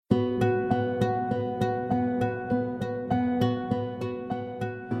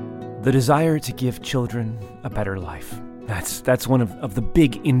The desire to give children a better life. That's one of the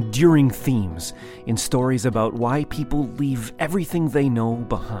big enduring themes in stories about why people leave everything they know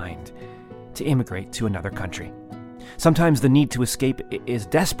behind to immigrate to another country. Sometimes the need to escape is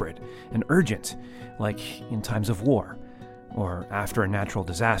desperate and urgent, like in times of war or after a natural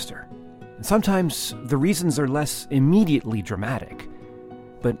disaster. And sometimes the reasons are less immediately dramatic,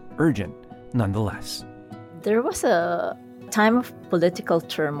 but urgent nonetheless. There was a time of political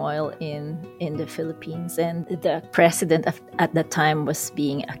turmoil in the Philippines, and the president at that time was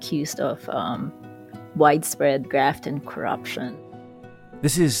being accused of widespread graft and corruption.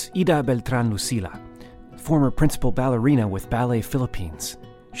 This is Ida Beltran Lucila, former principal ballerina with Ballet Philippines.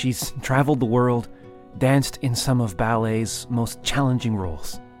 She's traveled the world, danced in some of ballet's most challenging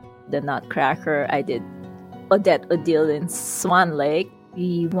roles. The Nutcracker, I did Odette Odile in Swan Lake.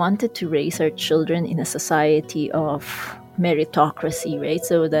 We wanted to raise our children in a society of meritocracy, right?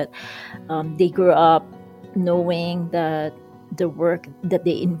 So that they grow up knowing that the work that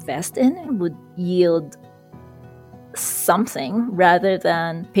they invest in would yield something rather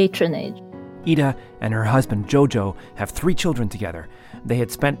than patronage. Ida and her husband Jojo have 3 children together. They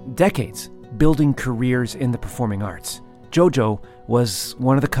had spent decades building careers in the performing arts. Jojo was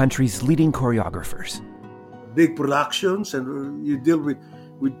one of the country's leading choreographers. Big productions, and you deal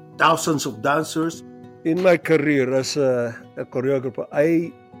with thousands of dancers. In my career as a choreographer,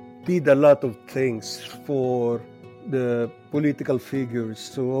 I did a lot of things for the political figures.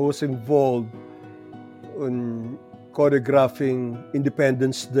 So I was involved in choreographing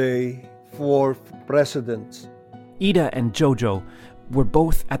Independence Day for presidents. Ida and Jojo were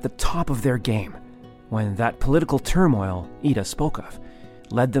both at the top of their game when that political turmoil Ida spoke of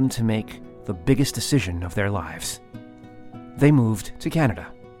led them to make the biggest decision of their lives. They moved to Canada.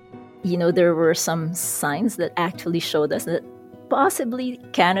 You know, there were some signs that actually showed us that possibly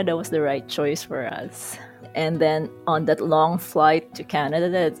Canada was the right choice for us. And then on that long flight to Canada,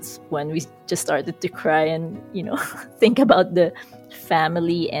 that's when we just started to cry and, think about the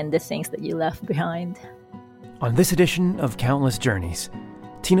family and the things that you left behind. On this edition of Countless Journeys,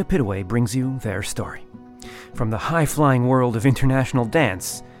 Tina Pittaway brings you their story. From the high-flying world of international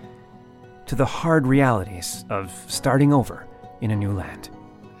dance to the hard realities of starting over in a new land.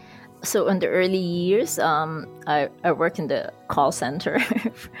 So in the early years, I worked in the call center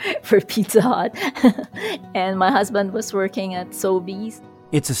for Pizza Hut, and my husband was working at Sobeys.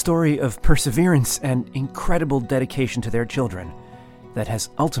 It's a story of perseverance and incredible dedication to their children that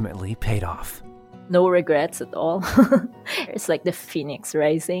has ultimately paid off. No regrets at all. It's like the phoenix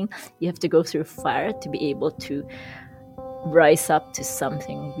rising. You have to go through fire to be able to rise up to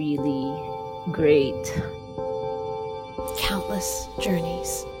something really great. Countless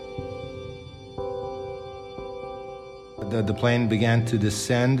Journeys. The plane began to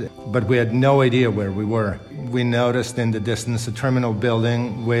descend, but we had no idea where we were. We noticed in the distance a terminal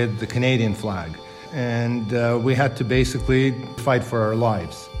building with the Canadian flag, and we had to basically fight for our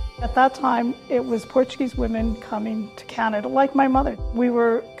lives. At that time, it was Portuguese women coming to Canada, like my mother. We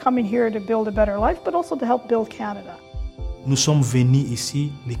were coming here to build a better life, but also to help build Canada. Nous sommes venus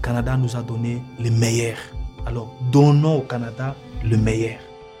ici, le Canada nous a donné le meilleur. Alors, donnons au Canada le meilleur.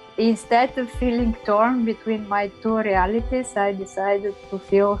 Instead of feeling torn between my 2 realities, I decided to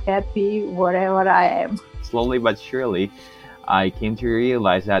feel happy wherever I am. Slowly but surely, I came to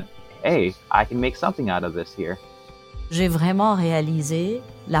realize that, hey, I can make something out of this here. J'ai vraiment réalisé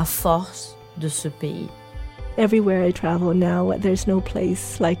la force de ce pays. Everywhere I travel now, there's no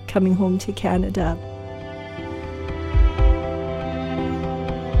place like coming home to Canada.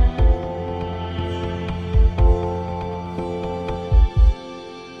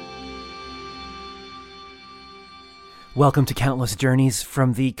 Welcome to Countless Journeys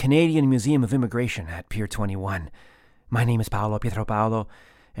from the Canadian Museum of Immigration at Pier 21. My name is Pietro Paolo,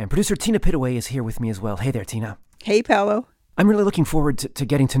 and producer Tina Pittaway is here with me as well. Hey there, Tina. Hey, Paolo. I'm really looking forward to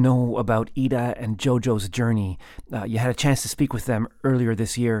getting to know about Ida and Jojo's journey. You had a chance to speak with them earlier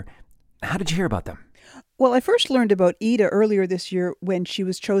this year. How did you hear about them? Well, I first learned about Ida earlier this year when she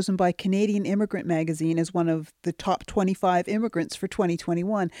was chosen by Canadian Immigrant Magazine as one of the top 25 immigrants for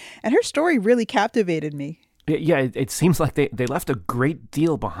 2021. And her story really captivated me. Yeah, it seems like they left a great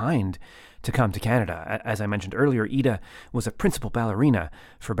deal behind to come to Canada. As I mentioned earlier, Ida was a principal ballerina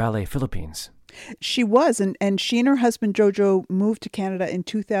for Ballet Philippines. She was, and she and her husband Jojo moved to Canada in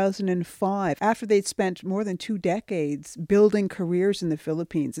 2005 after they'd spent more than 2 decades building careers in the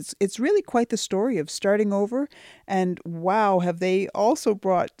Philippines. It's really quite the story of starting over, and wow, have they also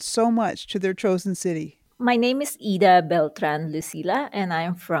brought so much to their chosen city. My name is Ida Beltran Lucila, and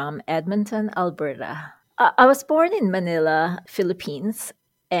I'm from Edmonton, Alberta. I was born in Manila, Philippines,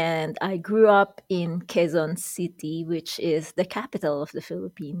 And I grew up in Quezon City, which is the capital of the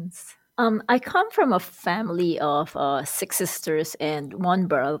Philippines. I come from a family of six sisters and one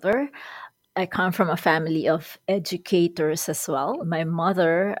brother. I come from a family of educators as well. My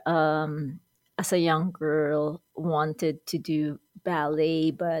mother, as a young girl, wanted to do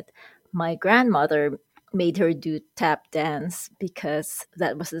ballet, but my grandmother made her do tap dance because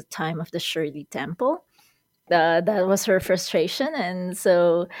that was the time of the Shirley Temple. That was her frustration. And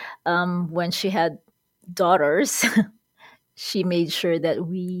so when she had daughters, she made sure that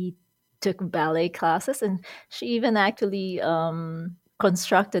we took ballet classes. And she even actually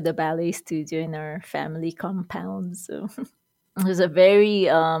constructed a ballet studio in our family compound. So it was a very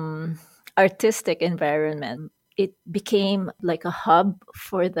artistic environment. It became like a hub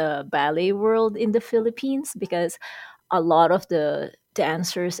for the ballet world in the Philippines because a lot of the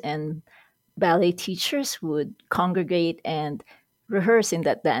dancers and ballet teachers would congregate and rehearse in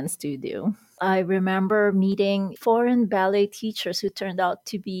that dance studio. I remember meeting foreign ballet teachers who turned out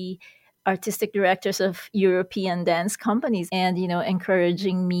to be artistic directors of European dance companies and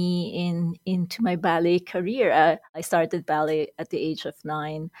encouraging me into my ballet career. I started ballet at the age of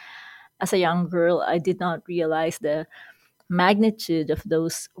 9. As a young girl, I did not realize the magnitude of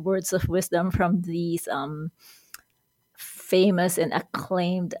those words of wisdom from these famous and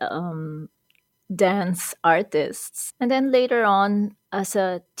acclaimed dance artists. And then later on, as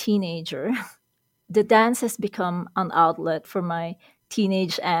a teenager, the dance has become an outlet for my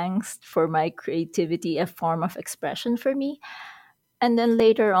teenage angst, for my creativity, a form of expression for me. And then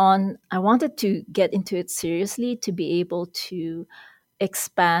later on, I wanted to get into it seriously to be able to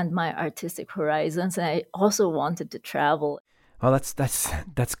expand my artistic horizons. And I also wanted to travel. Well,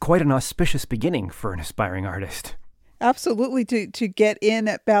 that's quite an auspicious beginning for an aspiring artist. Absolutely, to get in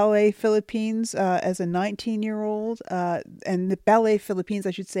at Ballet Philippines as a 19-year-old. And the Ballet Philippines,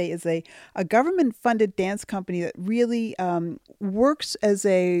 I should say, is a government-funded dance company that really works as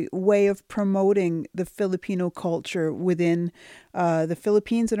a way of promoting the Filipino culture within the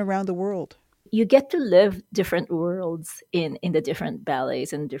Philippines and around the world. You get to live different worlds in the different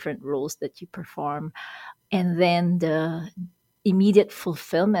ballets and different roles that you perform. And then the immediate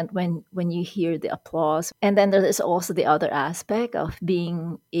fulfillment when you hear the applause. And then there is also the other aspect of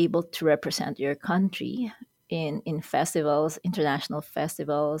being able to represent your country in festivals, international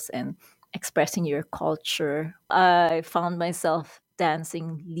festivals, and expressing your culture. I found myself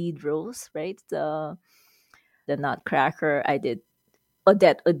dancing lead roles, right? The Nutcracker. I did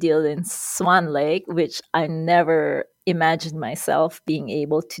Odette Odile in Swan Lake, which I never imagined myself being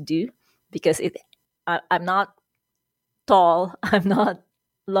able to do because I'm not tall, I'm not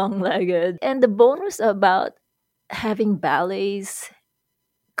long-legged. And the bonus about having ballets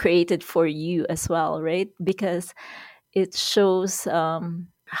created for you as well, right? Because it shows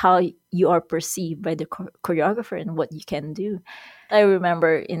how you are perceived by the choreographer and what you can do. I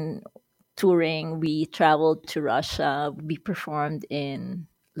remember in touring, we traveled to Russia. We performed in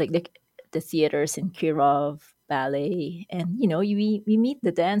like the theaters in Kirov Ballet. And, we meet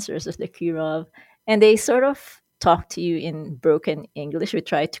the dancers of the Kirov and they sort of talk to you in broken English. We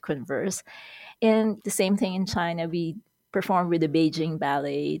try to converse. And the same thing in China. We perform with the Beijing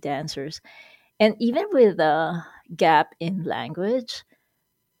ballet dancers. And even with a gap in language,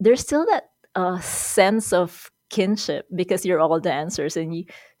 there's still that sense of kinship because you're all dancers and you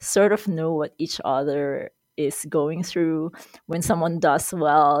sort of know what each other is going through. When someone does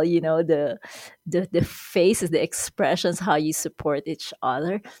well, the faces, the expressions, how you support each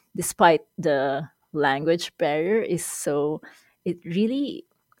other despite the language barrier is so. It really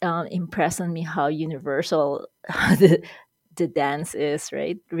impressed on me how universal the dance is,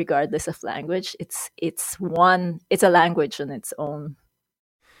 right? Regardless of language, it's a language on its own.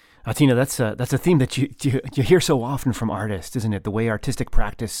 Tina, that's a theme that you hear so often from artists, isn't it? The way artistic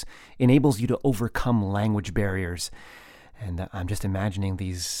practice enables you to overcome language barriers. And I'm just imagining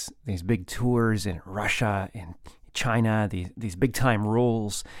these big tours in Russia, in China, these big time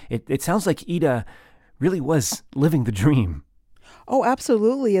roles. It sounds like Ida really was living the dream. Oh,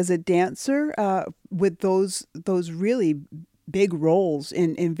 absolutely. As a dancer, with those really big roles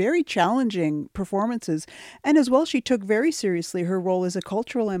in very challenging performances. And as well, she took very seriously her role as a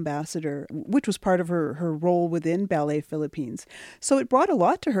cultural ambassador, which was part of her role within Ballet Philippines. So it brought a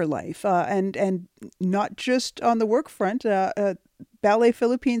lot to her life. And not just on the work front, Ballet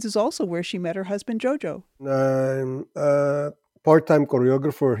Philippines is also where she met her husband, Jojo. I'm a part-time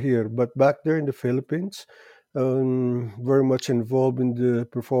choreographer here, but back there in the Philippines, very much involved in the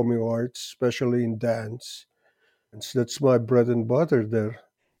performing arts, especially in dance. And so that's my bread and butter there.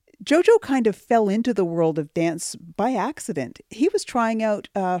 Jojo kind of fell into the world of dance by accident. He was trying out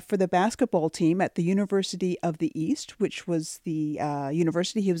for the basketball team at the University of the East, which was the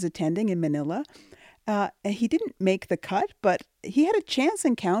university he was attending in Manila. He didn't make the cut, but he had a chance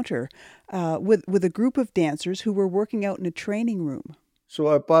encounter with a group of dancers who were working out in a training room.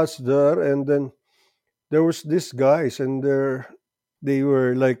 So I passed there, and then there was these guys, and they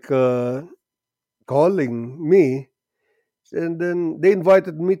were like calling me, and then they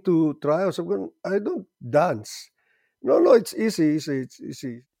invited me to tryouts. I'm going, I don't dance. No, it's easy, it's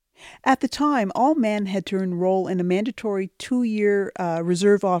easy. At the time, all men had to enroll in a mandatory 2-year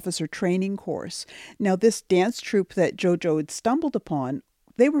reserve officer training course. Now, this dance troupe that Jojo had stumbled upon,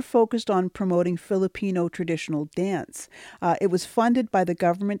 they were focused on promoting Filipino traditional dance. It was funded by the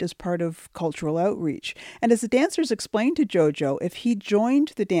government as part of cultural outreach. And as the dancers explained to Jojo, if he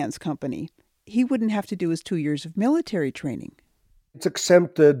joined the dance company, he wouldn't have to do his 2 years of military training. It's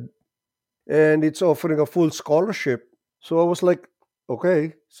exempted, and it's offering a full scholarship. So I was like,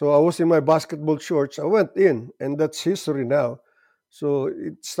 okay. So I was in my basketball shorts. I went in, and that's history now. So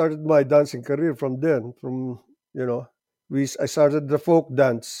it started my dancing career from then. I started the folk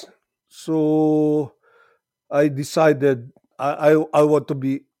dance. So I decided I want to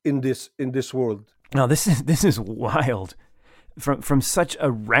be in this world. Now this is wild. From such a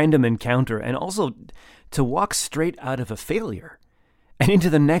random encounter, and also to walk straight out of a failure and into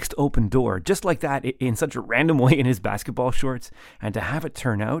the next open door, just like that, in such a random way in his basketball shorts, and to have it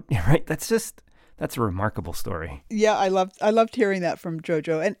turn out, right? That's a remarkable story. Yeah, I loved hearing that from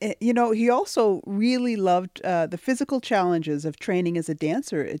Jojo. And, he also really loved the physical challenges of training as a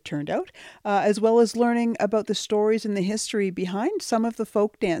dancer, it turned out, as well as learning about the stories and the history behind some of the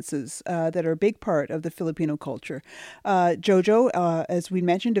folk dances that are a big part of the Filipino culture. Jojo, as we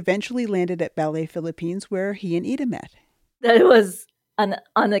mentioned, eventually landed at Ballet Philippines, where he and Ida met. That was an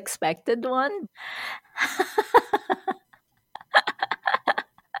unexpected one.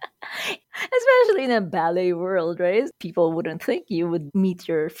 Especially in a ballet world, right? People wouldn't think you would meet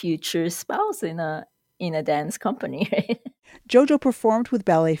your future spouse in a dance company, right? Jojo performed with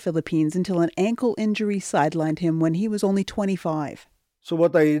Ballet Philippines until an ankle injury sidelined him when he was only 25. So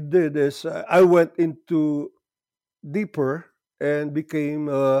what I did is I went into deeper and became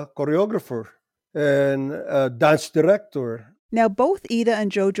a choreographer and a dance director. Now, both Ida and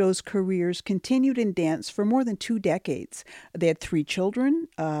Jojo's careers continued in dance for more than 2 decades. They had 3 children,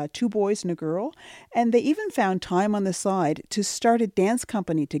 2 boys and a girl, and they even found time on the side to start a dance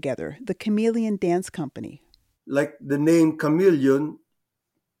company together, the Chameleon Dance Company. Like the name Chameleon,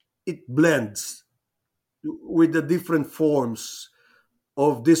 it blends with the different forms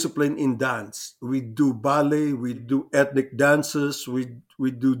of discipline in dance. We do ballet, we do ethnic dances, we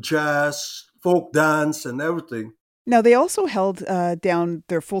do jazz, folk dance, and everything. Now, they also held down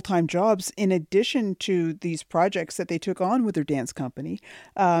their full-time jobs in addition to these projects that they took on with their dance company.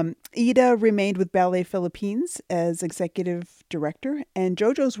 Ida remained with Ballet Philippines as executive director, and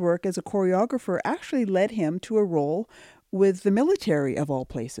Jojo's work as a choreographer actually led him to a role with the military, of all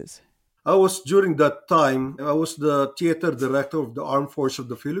places. During that time, I was the theater director of the Armed Forces of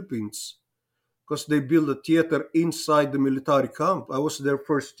the Philippines, because they built a theater inside the military camp. I was their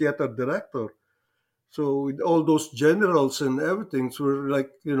first theater director. So with all those generals and everything, so we're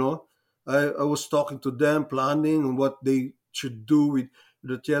like, I was talking to them, planning what they should do with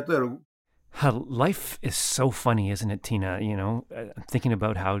the theater. Life is so funny, isn't it, Tina? I'm thinking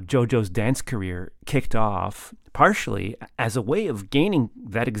about how Jojo's dance career kicked off partially as a way of gaining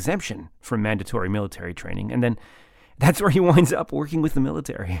that exemption from mandatory military training. And then that's where he winds up working with the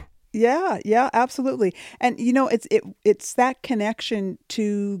military. Yeah, absolutely. And, it's that connection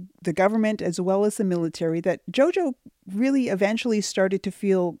to the government as well as the military that Jojo really eventually started to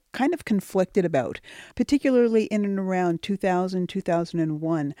feel kind of conflicted about, particularly in and around 2000,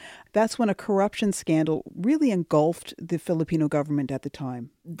 2001. That's when a corruption scandal really engulfed the Filipino government at the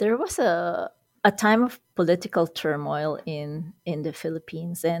time. There was a time of political turmoil in the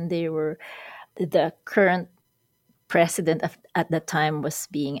Philippines, and the current president at that time was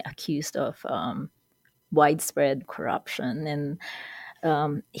being accused of widespread corruption,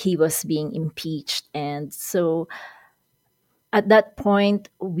 and he was being impeached. And so at that point,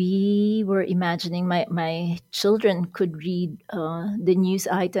 we were imagining my children could read the news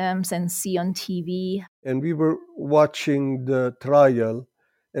items and see on TV. And we were watching the trial,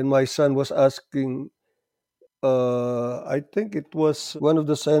 and my son was asking, I think it was one of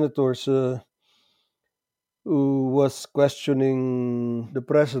the senators who was questioning the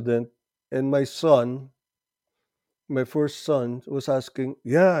president, and my first son, was asking,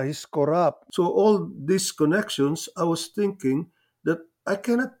 yeah, he's corrupt. So all these connections, I was thinking that I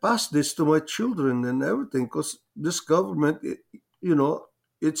cannot pass this to my children and everything because this government, you know,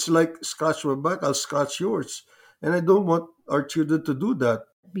 it's like scratch my back, I'll scratch yours. And I don't want our children to do that.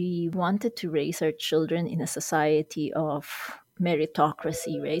 We wanted to raise our children in a society of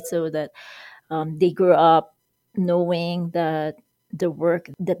meritocracy, right? So that they grow up knowing that the work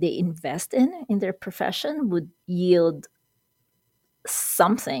that they invest in their profession would yield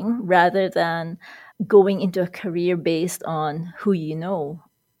something rather than going into a career based on who you know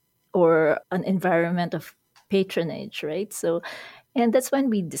or an environment of patronage, right? So, and that's when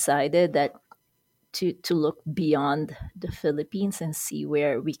we decided that to look beyond the Philippines and see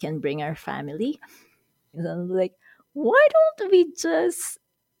where we can bring our family. And I was like, why don't we just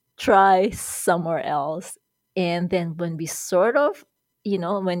try somewhere else? And then when we sort of,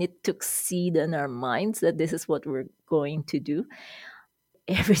 when it took seed in our minds that this is what we're going to do,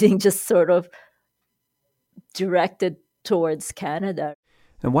 everything just sort of directed towards Canada.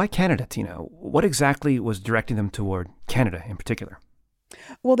 And why Canada, Tina? What exactly was directing them toward Canada in particular?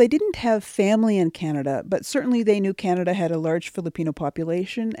 Well, they didn't have family in Canada, but certainly they knew Canada had a large Filipino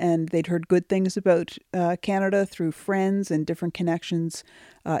population, and they'd heard good things about Canada through friends and different connections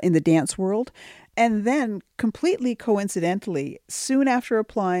in the dance world. And then, completely coincidentally, soon after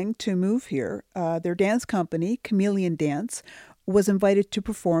applying to move here, their dance company, Chameleon Dance, was invited to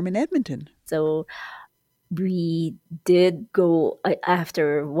perform in Edmonton. So we did go,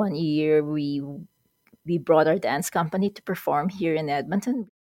 after 1 year, we brought our dance company to perform here in Edmonton.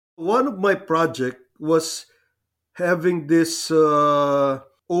 One of my projects was having this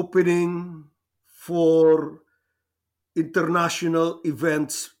opening for international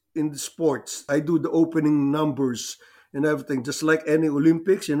events in the sports. I do the opening numbers and everything, just like any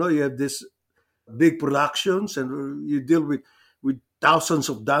Olympics. You have this big productions and you deal with thousands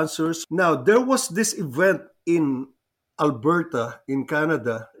of dancers. Now, there was this event in Alberta, in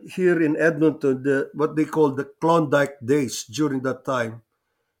Canada, here in Edmonton, what they call the Klondike Days during that time.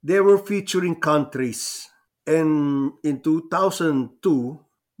 They were featuring countries. And in 2002,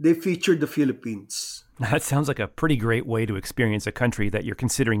 they featured the Philippines. That sounds like a pretty great way to experience a country that you're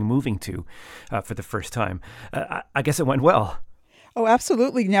considering moving to for the first time. I guess it went well. Oh,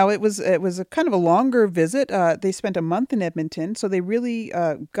 absolutely. Now, it was a kind of a longer visit. They spent a month in Edmonton, so they really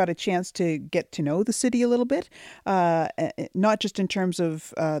got a chance to get to know the city a little bit, not just in terms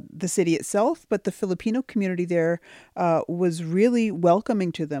of the city itself, but the Filipino community there was really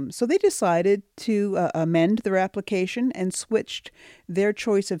welcoming to them. So they decided to amend their application and switched their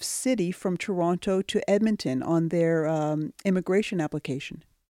choice of city from Toronto to Edmonton on their immigration application.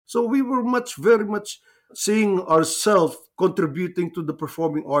 So we were very much seeing ourselves contributing to the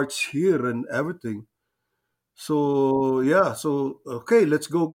performing arts here and everything. So, okay, let's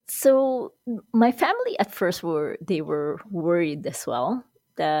go. So my family at first were worried as well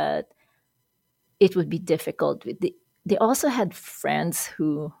that it would be difficult. They also had friends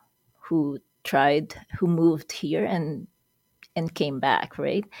who moved here and came back,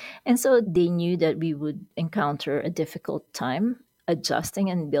 right? And so they knew that we would encounter a difficult time adjusting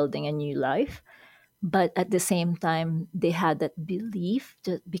and building a new life. But at the same time, they had that belief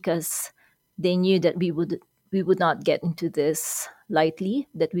that because they knew that we would not get into this lightly,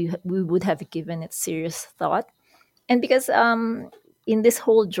 that we would have given it serious thought. And because in this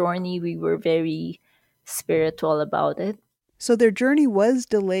whole journey, we were very spiritual about it. So their journey was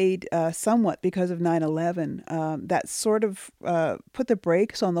delayed somewhat because of 9/11. That sort of put the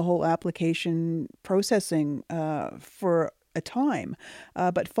brakes on the whole application processing for a time.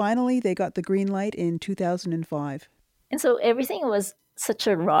 But finally, they got the green light in 2005. And so everything was such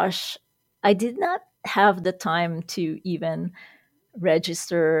a rush. I did not have the time to even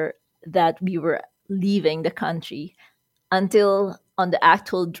register that we were leaving the country until on the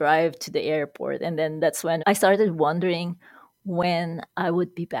actual drive to the airport. And then that's when I started wondering when I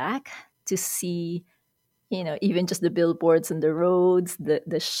would be back to see, even just the billboards and the roads,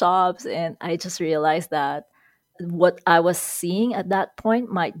 the shops. And I just realized that what I was seeing at that point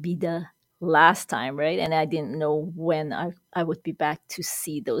might be the last time, right? And I didn't know when I would be back to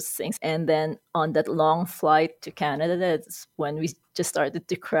see those things. And then on that long flight to Canada, that's when we just started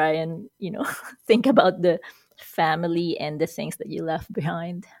to cry and, think about the family and the things that you left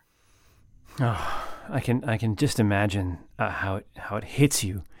behind. Oh, I can just imagine how it hits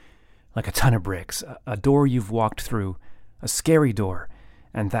you like a ton of bricks. A door you've walked through, a scary door,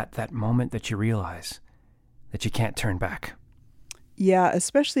 and that moment that you realize that you can't turn back. Yeah,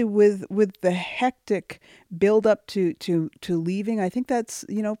 especially with the hectic build up to leaving. I think that's,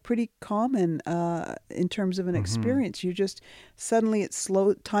 pretty common in terms of an experience. You just suddenly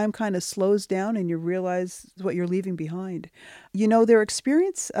time kind of slows down and you realize what you're leaving behind. Their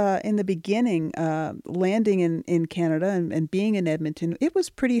experience in the beginning, landing in Canada and being in Edmonton, it was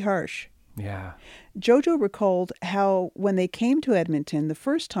pretty harsh. Yeah. Jojo recalled how when they came to Edmonton the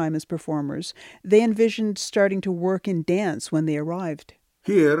first time as performers, they envisioned starting to work in dance when they arrived.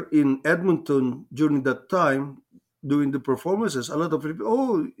 Here in Edmonton, during that time, doing the performances, a lot of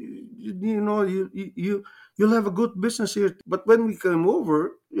people, you'll have a good business here. But when we came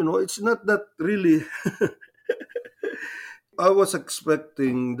over, it's not that really. I was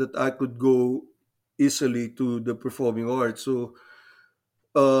expecting that I could go easily to the performing arts, so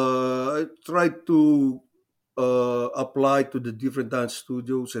I tried to apply to the different dance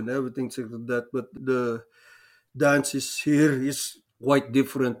studios and everything like that. But the dances here is quite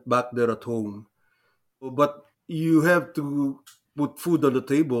different back there at home. But you have to put food on the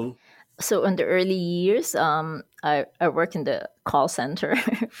table. So in the early years, I worked in the call center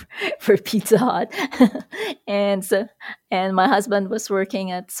for Pizza Hut, and my husband was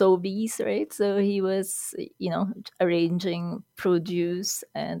working at Sobeys, right? So he was, arranging produce,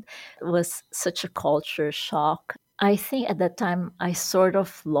 and it was such a culture shock. I think at that time I sort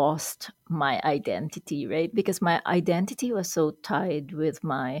of lost my identity, right? Because my identity was so tied with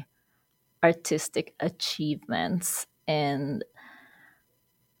my artistic achievements, and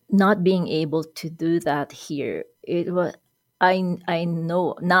not being able to do that here, it was, I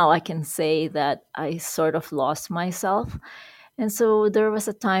know now I can say that I sort of lost myself. And so there was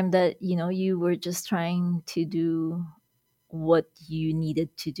a time that you were just trying to do what you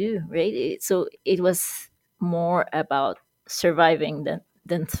needed to do, right? So it was more about surviving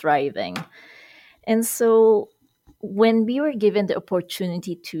than thriving. And so when we were given the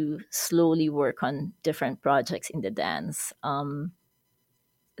opportunity to slowly work on different projects in the dance,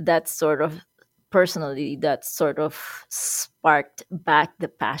 that sort of sparked back the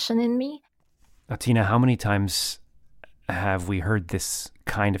passion in me. Now, Tina, how many times have we heard this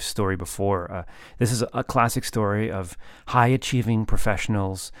kind of story before? This is a classic story of high achieving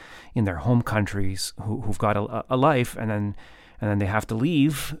professionals in their home countries who've got a life, and then they have to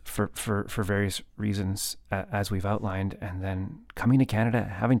leave for various reasons, as we've outlined, and then coming to Canada,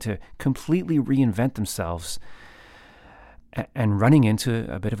 having to completely reinvent themselves, and running into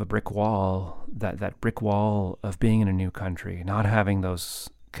a bit of a brick wall, that brick wall of being in a new country, not having those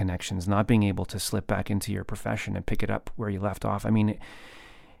connections, not being able to slip back into your profession and pick it up where you left off. I mean,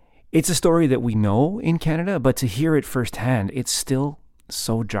 it's a story that we know in Canada, but to hear it firsthand, it's still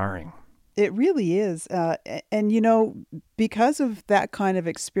so jarring. It really is. And, because of that kind of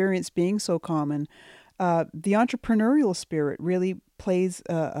experience being so common, the entrepreneurial spirit really plays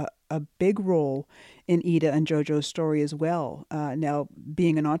a big role in Ida and Jojo's story as well. Now,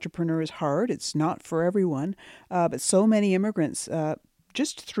 being an entrepreneur is hard. It's not for everyone. But so many immigrants,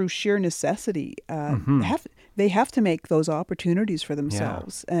 just through sheer necessity, they have to make those opportunities for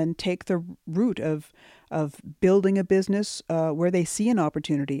themselves and take the route of building a business where they see an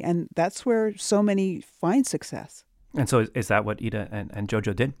opportunity. And that's where so many find success. And so is that what Ida and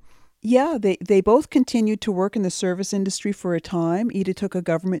Jojo did? Yeah, they both continued to work in the service industry for a time. Ida took a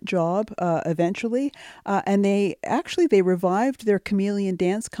government job eventually, and they revived their chameleon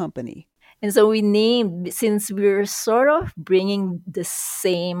dance company. And so we named, since we're sort of bringing the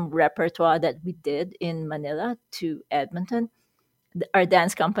same repertoire that we did in Manila to Edmonton, our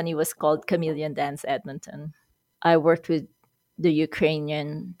dance company was called Chameleon Dance Edmonton. I worked with the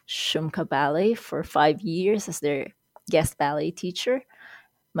Ukrainian Shumka Ballet for 5 years as their guest ballet teacher.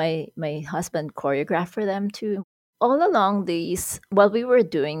 My husband choreographed for them too. All along while we were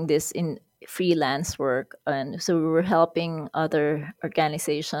doing this in freelance work, and so we were helping other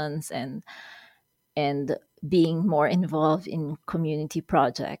organizations and being more involved in community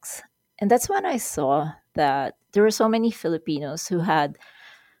projects. And that's when I saw that there were so many Filipinos who had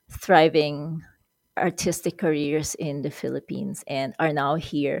thriving artistic careers in the Philippines and are now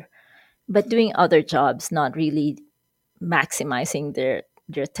here, but doing other jobs, not really maximizing their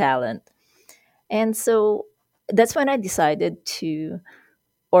talent. And so that's when I decided to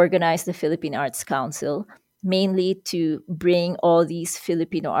organize the Philippine Arts Council, mainly to bring all these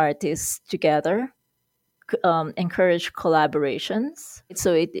Filipino artists together, encourage collaborations.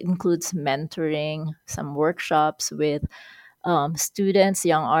 So it includes mentoring, some workshops with students,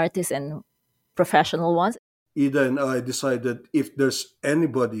 young artists, and professional ones. Ida and I decided if there's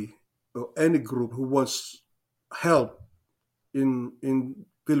anybody or any group who wants help in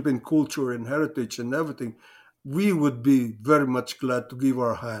Philippine culture and heritage and everything, we would be very much glad to give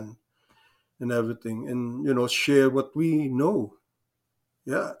our hand and everything, and share what we know.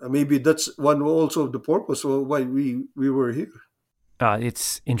 Yeah, maybe that's one also of the purpose of why we were here.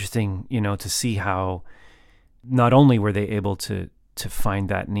 It's interesting, to see how not only were they able to find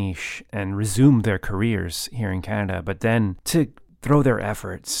that niche and resume their careers here in Canada, but then to throw their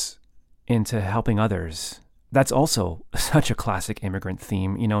efforts into helping others. That's also such a classic immigrant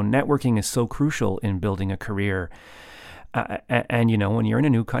theme. Networking is so crucial in building a career. And when you're in a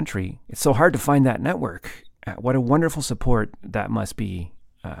new country, it's so hard to find that network. What a wonderful support that must be.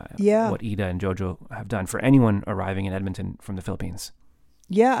 What Ida and Jojo have done for anyone arriving in Edmonton from the Philippines.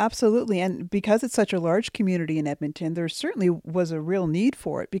 Yeah, absolutely. And because it's such a large community in Edmonton, there certainly was a real need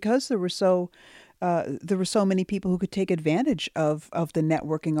for it, because there were so many people who could take advantage of the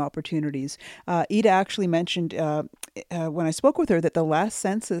networking opportunities. Ida actually mentioned when I spoke with her that the last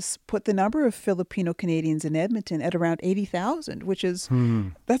census put the number of Filipino Canadians in Edmonton at around 80,000, which is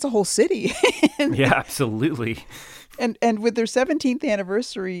that's a whole city. Yeah, absolutely. And with their 17th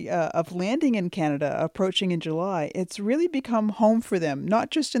anniversary of landing in Canada approaching in July, it's really become home for them,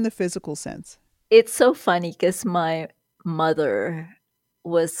 not just in the physical sense. It's so funny because my mother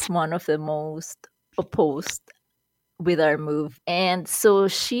was one of the most opposed with our move. And so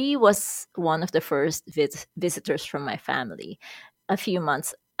she was one of the first visitors from my family. A few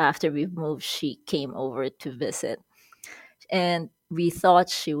months after we moved, she came over to visit. And we thought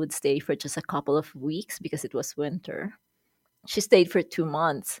she would stay for just a couple of weeks because it was winter. She stayed for 2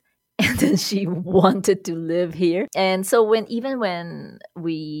 months, and then she wanted to live here. And so when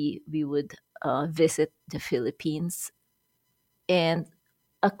we would visit the Philippines, and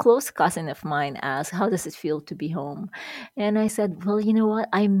a close cousin of mine asked, "How does it feel to be home?" And I said, "Well, you know what?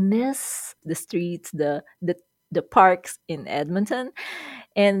 I miss the streets, the parks in Edmonton,"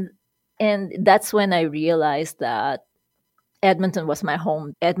 and that's when I realized that Edmonton was my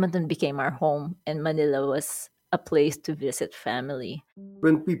home. Edmonton became our home, and Manila was a place to visit family.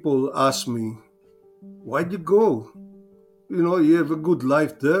 When people ask me, "Why'd you go? You have a good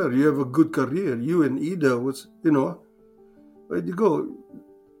life there. You have a good career. You and Ida why'd you go?"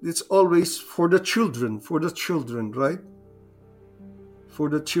 It's always for the children, right? For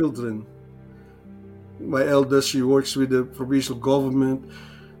the children. My eldest, she works with the provincial government.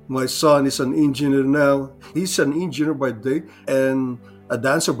 My son is an engineer now. He's an engineer by day and a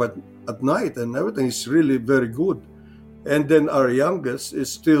dancer but at night, and everything is really very good. And then our youngest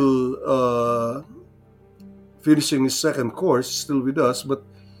is still finishing his second course, still with us, but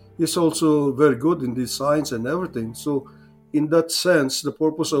he's also very good in the science and everything. So in that sense, the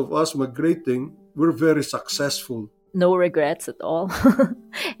purpose of us migrating, we're very successful. No regrets at all.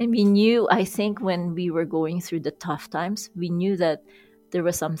 And we knew, I think when we were going through the tough times, we knew that there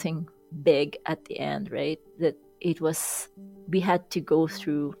was something big at the end, right? That we had to go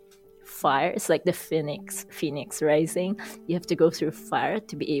through fire. It's like the phoenix rising. You have to go through fire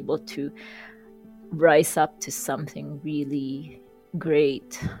to be able to rise up to something really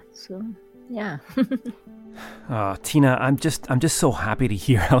great. So, yeah. Tina, I'm just so happy to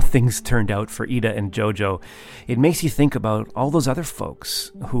hear how things turned out for Ida and Jojo. It makes you think about all those other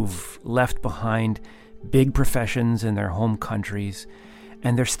folks who've left behind big professions in their home countries,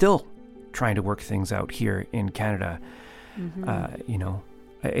 and they're still trying to work things out here in Canada. Mm-hmm.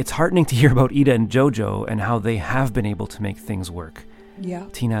 It's heartening to hear about Ida and Jojo and how they have been able to make things work. Yeah.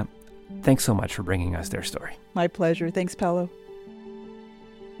 Tina, thanks so much for bringing us their story. My pleasure. Thanks, Paolo.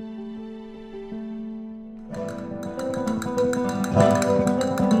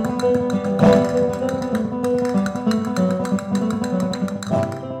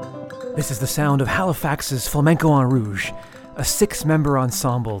 This is the sound of Halifax's Flamenco en Rouge, a 6-member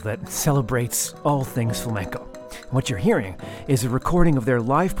ensemble that celebrates all things flamenco. What you're hearing is a recording of their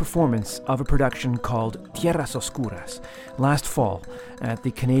live performance of a production called Tierras Oscuras last fall at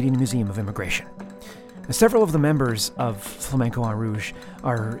the Canadian Museum of Immigration. Several of the members of Flamenco en Rouge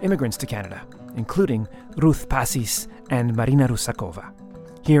are immigrants to Canada, including Ruth Pasis and Marina Rusakova.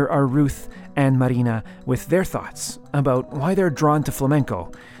 Here are Ruth and Marina with their thoughts about why they're drawn to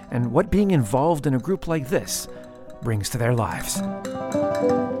flamenco and what being involved in a group like this brings to their lives.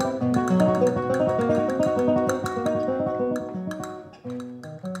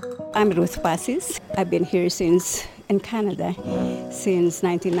 I'm Ruth Pasis. I've been here in Canada since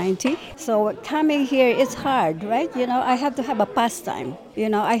 1990. So coming here is hard, right? I have to have a pastime.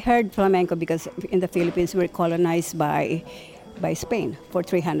 I heard flamenco because in the Philippines we're colonized by Spain for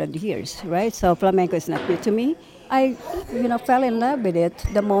 300 years, right? So flamenco is not new to me. I, fell in love with it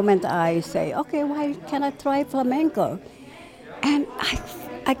the moment I say, okay, why can't I try flamenco? And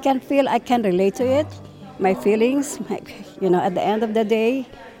I can relate to it. my feelings, at the end of the day,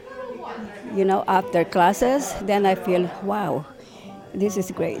 after classes, then I feel, wow, this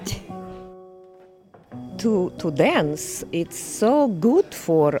is great. To dance, it's so good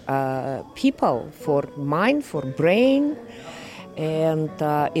for people, for mind, for brain, and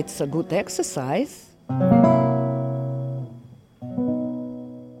it's a good exercise.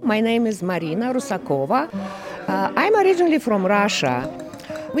 My name is Marina Rusakova. I'm originally from Russia.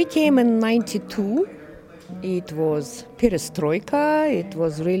 We came in 92. It was perestroika. It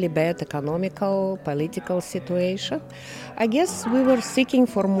was really bad economical, political situation. I guess we were seeking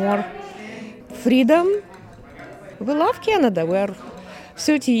for more freedom. We love Canada. We're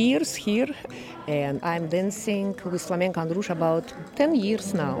 30 years here, and I'm dancing with Flamenco Androuche about 10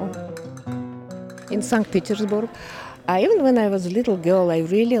 years now. In St. Petersburg, even when I was a little girl, I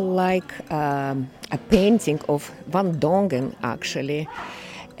really like a painting of Van Dongen, actually,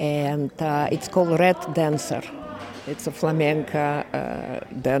 and it's called Red Dancer. It's a flamenco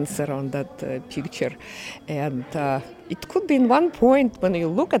dancer on that picture, and it could be in one point when you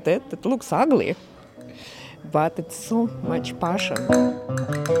look at it, it looks ugly, but it's so much passion.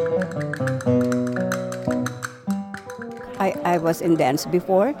 I was in dance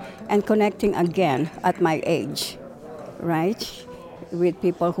before and connecting again at my age, right, with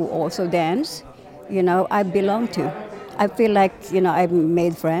people who also dance, I belong to. I feel like, I've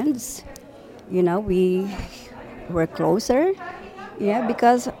made friends, we were closer,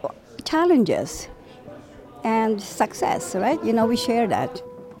 because challenges and success, right? We share that.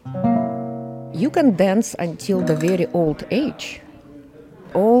 You can dance until the very old age.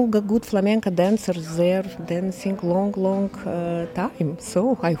 All the good flamenco dancers, they're dancing long time.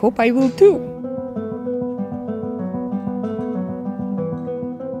 So I hope I will too.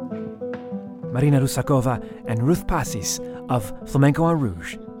 Marina Rusakova and Ruth Passis of Flamenco en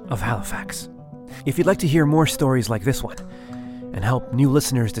Rouge of Halifax. If you'd like to hear more stories like this one and help new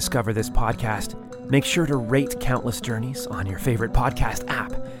listeners discover this podcast, make sure to rate Countless Journeys on your favorite podcast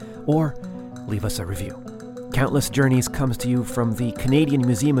app or leave us a review. Countless Journeys comes to you from the Canadian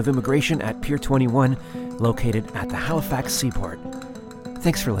Museum of Immigration at Pier 21, located at the Halifax Seaport.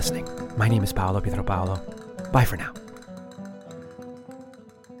 Thanks for listening. My name is Paolo Pietro Paolo. Bye for now.